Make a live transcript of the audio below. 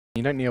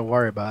You don't need to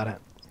worry about it.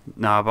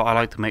 Nah, but I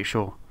like to make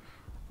sure.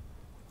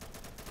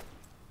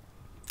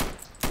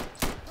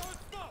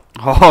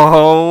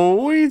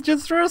 Oh, he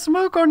just threw a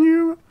smoke on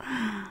you.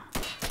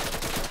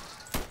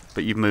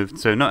 But you've moved,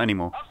 so not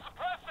anymore. I'm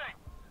suppressing.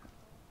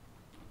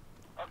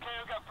 Okay,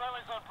 we've got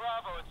friendlies on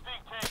Bravo. It's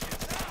being taken.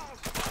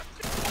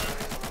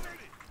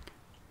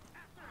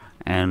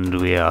 And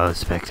we are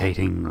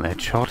spectating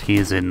Leadshot. He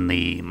is in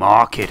the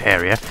market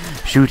area,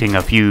 shooting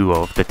a few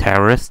of the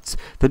terrorists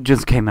that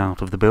just came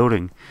out of the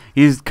building.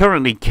 He is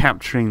currently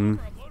capturing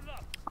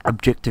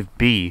Objective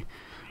B,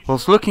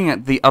 whilst looking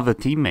at the other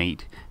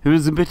teammate, who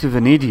is a bit of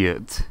an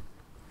idiot.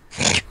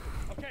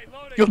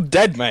 You're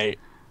dead, mate.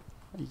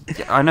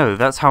 Yeah, I know,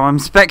 that's how I'm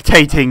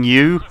spectating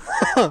you.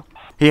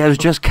 He has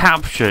just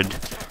captured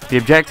the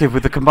objective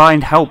with the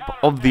combined help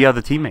of the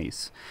other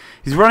teammates.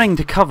 He's running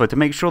to cover to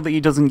make sure that he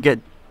doesn't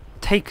get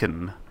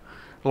taken,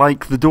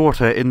 like the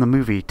daughter in the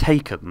movie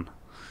Taken.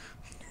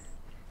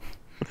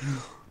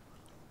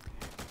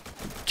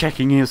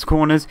 Checking his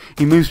corners,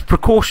 he moves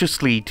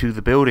precautiously to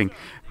the building,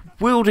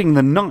 wielding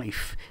the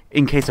knife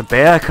in case a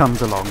bear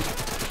comes along.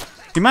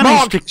 He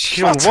managed to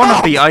kill one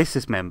of the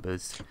ISIS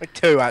members. Like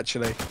two,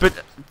 actually.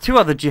 But two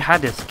other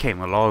jihadists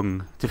came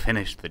along to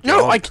finish the job.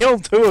 No, I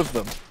killed two of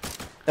them.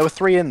 There were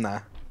three in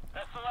there.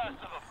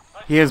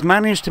 He has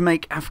managed to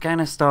make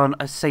Afghanistan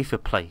a safer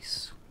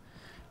place.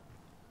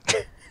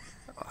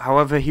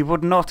 However, he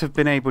would not have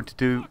been able to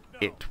do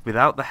it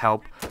without the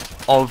help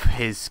of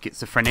his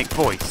schizophrenic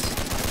voice.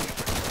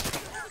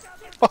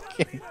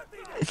 Fucking.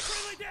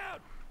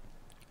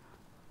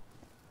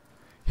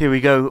 Here we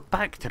go,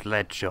 back to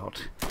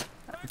Leadshot,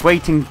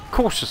 waiting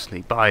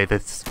cautiously by the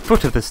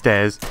foot of the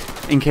stairs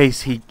in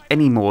case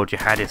any more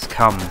jihadists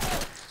come.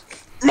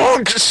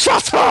 Monk,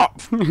 shut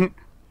up!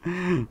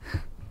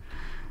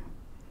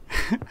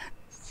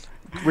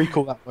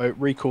 Recall that vote,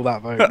 recall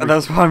that vote.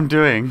 That's what I'm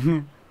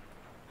doing.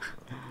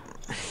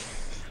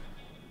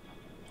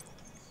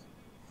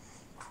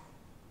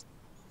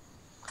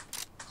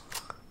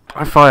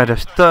 I fired a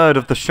third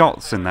of the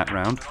shots in that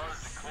round.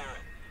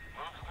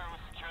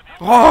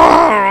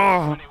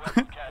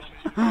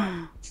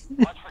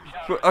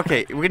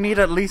 Okay, we need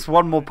at least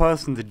one more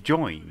person to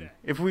join.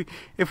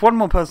 If one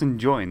more person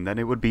joined, then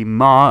it would be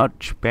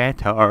much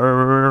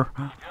better.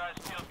 Oh,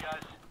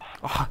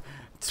 I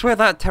swear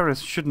that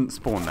terrorist shouldn't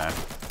spawn there.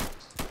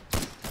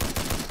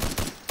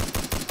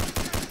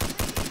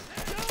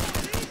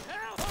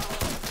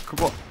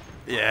 Come on.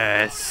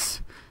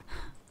 Yes.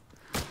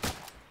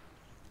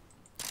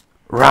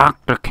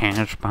 Rock the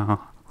Casbah.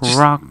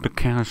 Rock the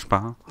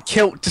Casbah.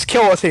 Just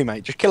kill a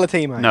teammate. Just kill a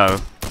teammate. No,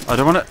 I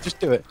don't want to. Just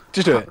do it.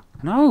 Just do it.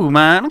 No,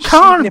 man.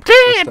 I'm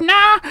dead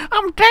now.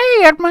 I'm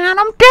dead, man.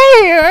 I'm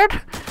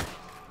dead.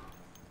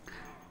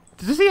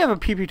 Does he have a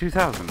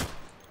PP2000?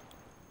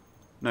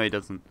 No, he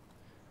doesn't.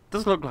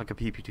 Does look like a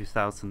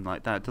PP2000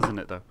 like that, doesn't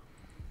it, though?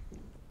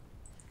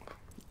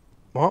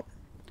 What?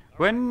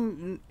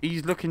 When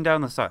he's looking down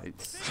the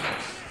sights,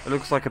 it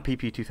looks like a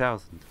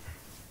PP2000.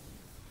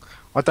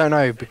 I don't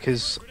know,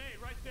 because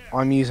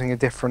I'm using a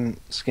different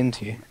skin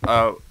to you.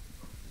 Oh,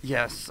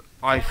 yes,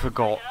 I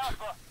forgot.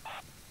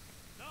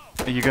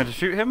 Are you going to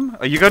shoot him?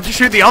 Are you going to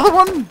shoot the other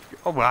one?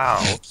 Oh,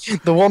 wow.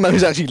 The one that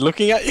was actually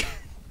looking at you?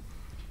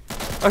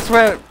 I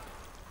swear,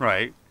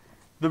 right,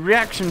 the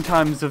reaction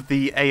times of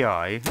the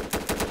AI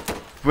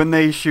when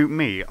they shoot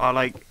me are,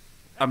 like,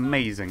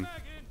 amazing.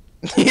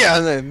 Yeah,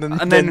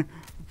 and then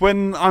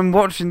when I'm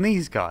watching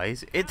these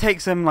guys, it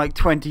takes them, like,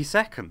 20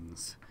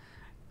 seconds.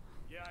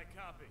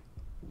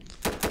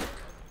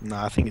 No,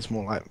 I think it's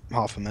more like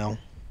half a mil.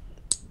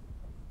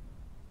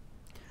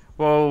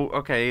 Well,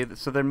 okay,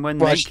 so then when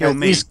they kill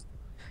me...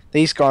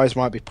 These guys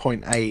might be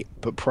 0.8,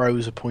 but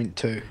pros are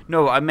 0.2.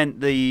 No, I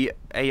meant the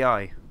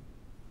AI.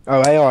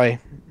 Oh, AI.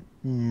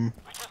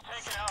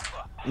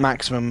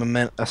 Maximum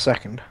a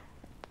second.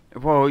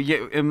 Well,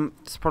 yeah,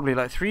 it's probably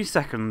like 3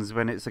 seconds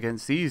when it's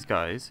against these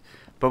guys,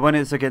 but when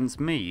it's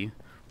against me,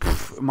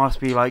 it must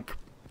be like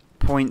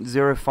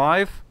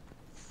 0.05.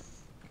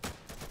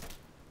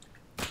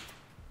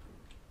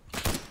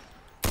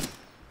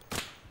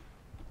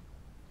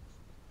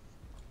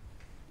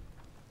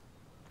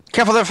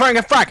 Careful, they're throwing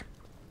a frag!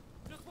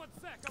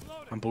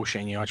 I'm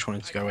bullshitting you, I just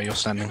wanted to go where you're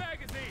standing.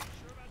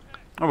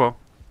 Oh well.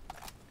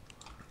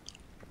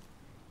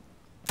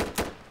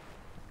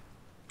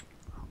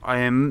 I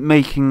am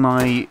making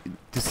my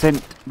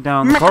descent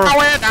down the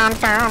corridor.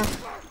 Downtown,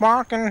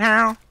 walking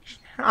house.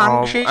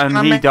 Oh,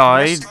 and he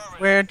died.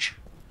 Which?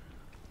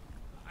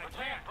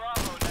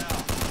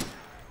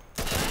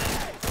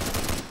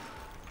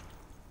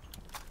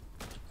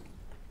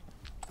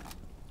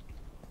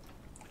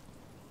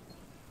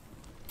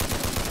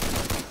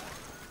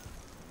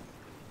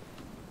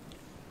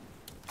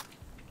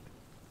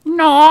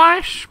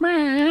 Nice,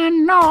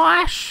 man,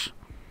 nice.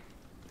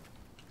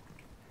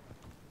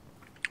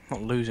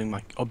 Not losing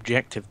my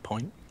objective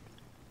point.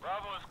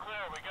 Bravo is clear.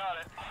 We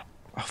got it.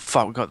 Oh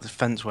fuck, we got the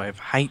defense wave.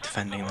 Hate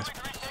defending this.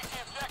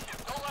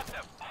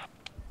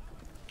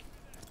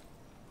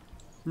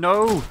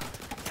 No.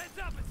 Heads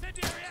up,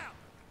 incendiary out.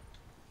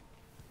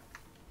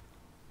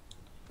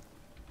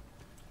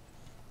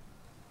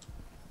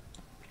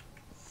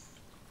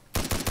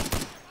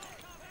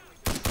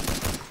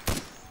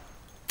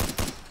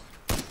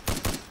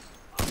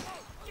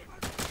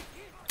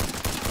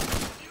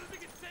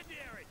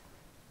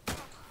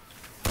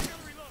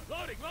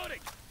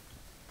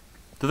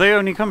 Do they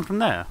only come from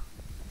there?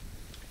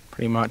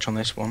 Pretty much on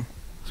this one.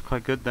 That's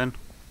quite good then.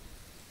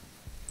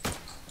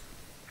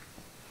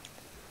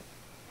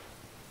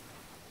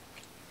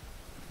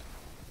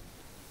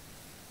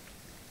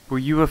 Were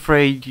you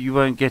afraid you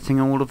weren't getting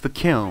all of the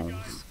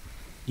kills?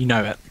 You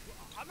know it.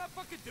 I'm not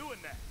fucking doing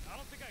that. I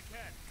don't think I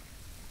can.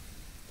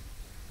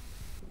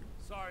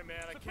 Sorry,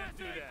 man. I can't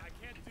do that. I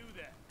can't do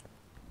that.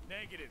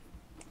 Negative.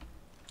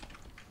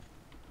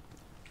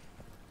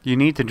 You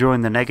need to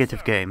join the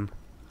negative game.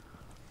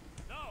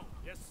 No.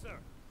 Yes, sir.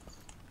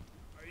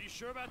 Are you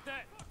sure about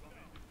that?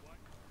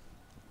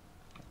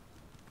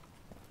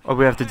 Oh,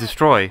 we have to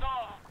destroy.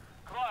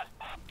 Come on.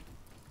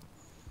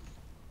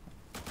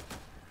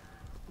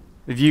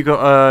 Have you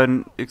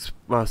got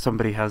well,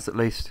 somebody has at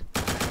least.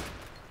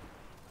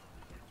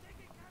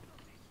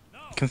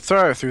 You can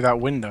throw it through that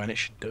window and it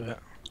should do it.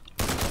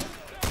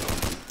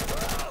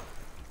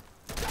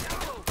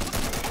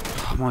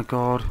 Oh my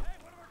god.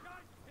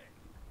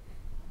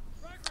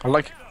 I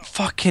like.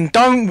 Fucking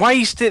don't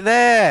waste it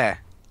there!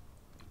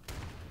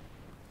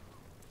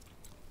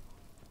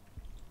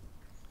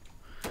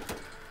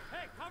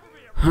 Hey, cover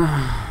me.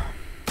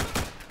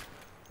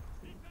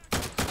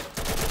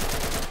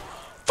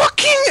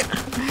 Fucking!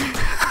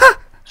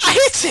 I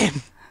hit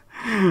him!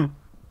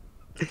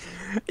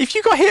 If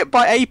you got hit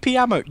by AP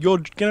ammo,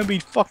 you're gonna be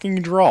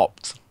fucking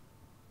dropped.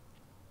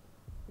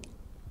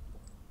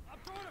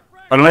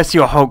 Unless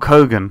you're Hulk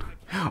Hogan.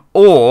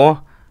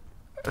 Or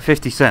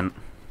 50 Cent.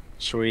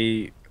 Shall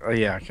we... Oh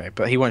yeah, okay.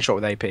 But he wasn't shot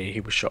with AP, he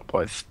was shot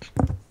by...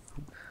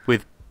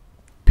 With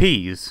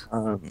peas.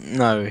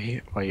 No,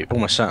 well,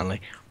 almost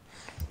certainly.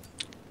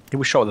 He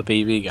was shot with a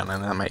BB gun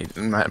and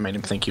that made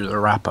him think he was a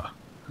rapper.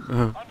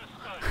 Understood.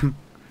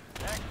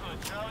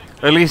 Excellent, Charlie.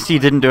 At least he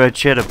didn't do a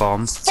cheddar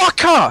bomb.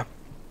 Fucker!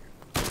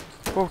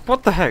 Well,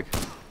 what the heck?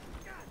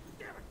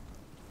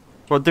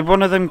 What, did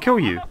one of them kill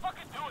you? I'm not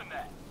fucking doing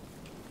that.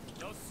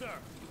 No, sir.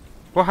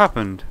 What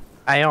happened?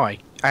 AI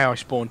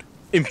spawned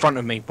in front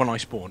of me when I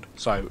spawned.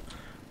 So,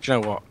 do you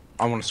know what?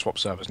 I want to swap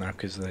servers now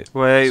because they...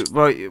 Wait,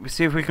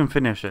 see if we can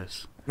finish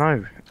this.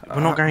 No, we're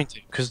not going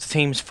to because the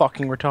team's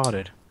fucking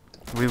retarded.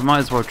 We might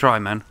as well try,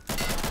 man.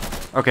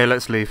 Okay,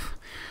 let's leave.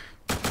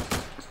 I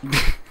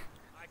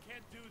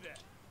can't do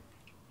that.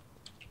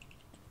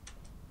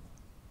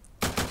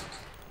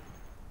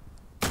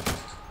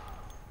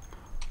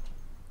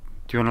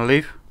 Do you want to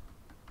leave?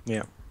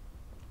 Yeah.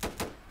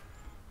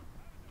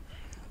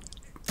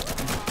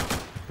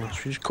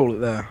 Should we just call it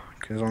there?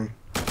 Because I'm...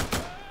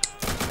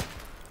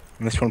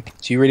 And this one...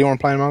 Do you really want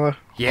to play another?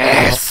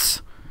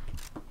 Yes!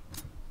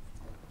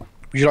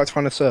 Would you like to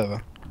find a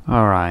server?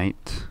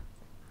 Alright.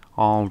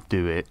 I'll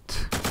do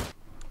it.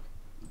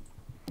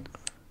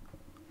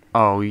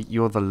 Oh,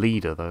 you're the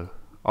leader, though.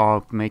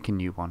 I'll make a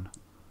new one.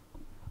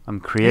 I'm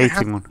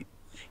creating one.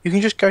 You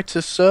can just go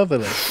to server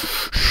list.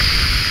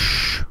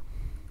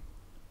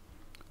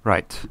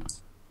 Right.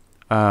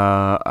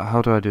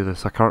 How do I do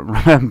this? I can't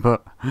remember.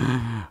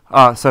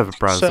 Server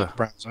browser. Server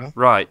browser.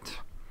 Right.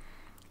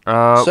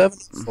 Server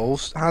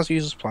false. How's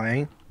users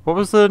playing? What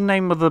was the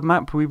name of the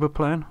map we were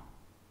playing?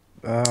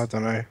 I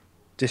don't know.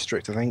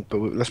 District, I think. But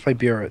let's play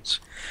Buretts.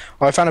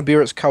 Oh, I found a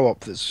Buretts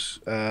co-op that's...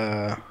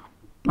 Alright,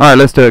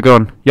 let's do it. Go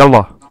on.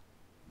 Yalla.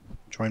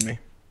 Join me.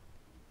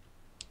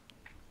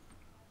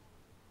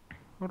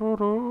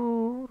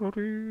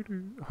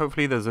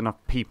 Hopefully there's enough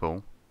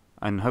people.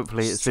 And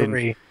hopefully it's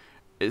Sorry.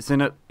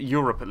 in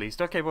Europe at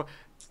least. Okay, well...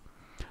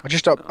 I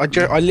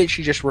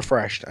literally just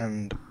refreshed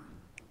and...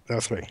 There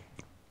are 3.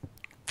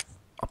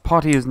 A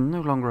party is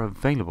no longer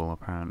available,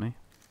 apparently.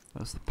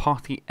 That's the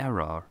party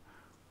error.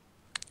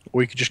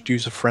 Or you could just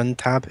use a friend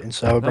tab in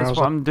server browser. That's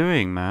what I'm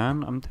doing,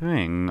 man. I'm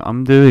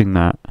doing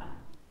that.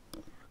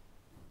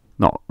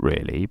 Not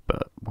really,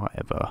 but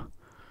whatever.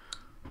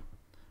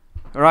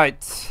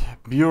 Right,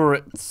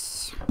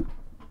 Buretts.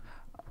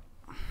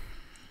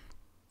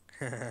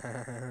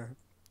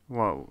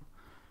 Whoa.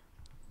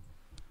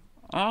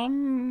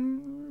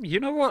 You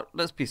know what?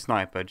 Let's be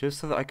sniper, just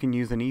so that I can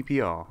use an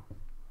EPR.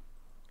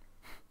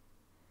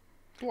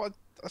 What?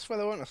 I swear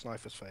there wasn't a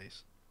sniper's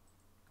face.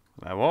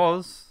 There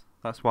was.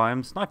 That's why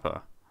I'm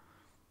sniper.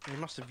 He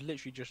must have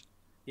literally just...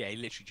 Yeah, he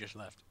literally just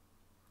left.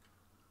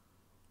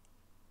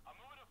 I'm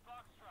moving to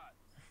Foxtrot.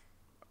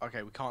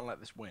 Okay, we can't let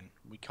this win.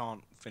 We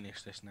can't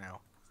finish this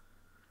now.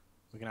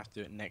 We're gonna have to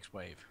do it next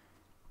wave.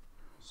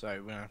 So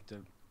we're gonna have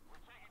to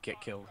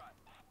get killed.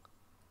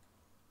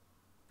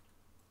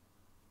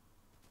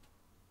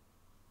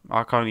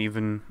 I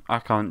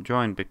can't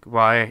join because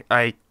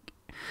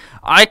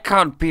I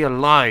can't be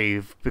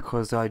alive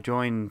because I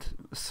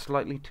joined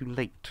slightly too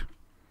late.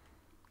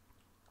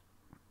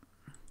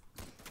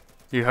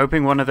 You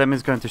hoping one of them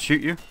is going to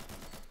shoot you?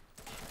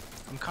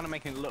 I'm kind of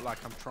making it look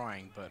like I'm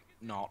trying, but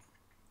not.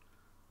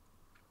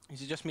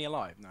 Is it just me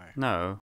alive? No. No,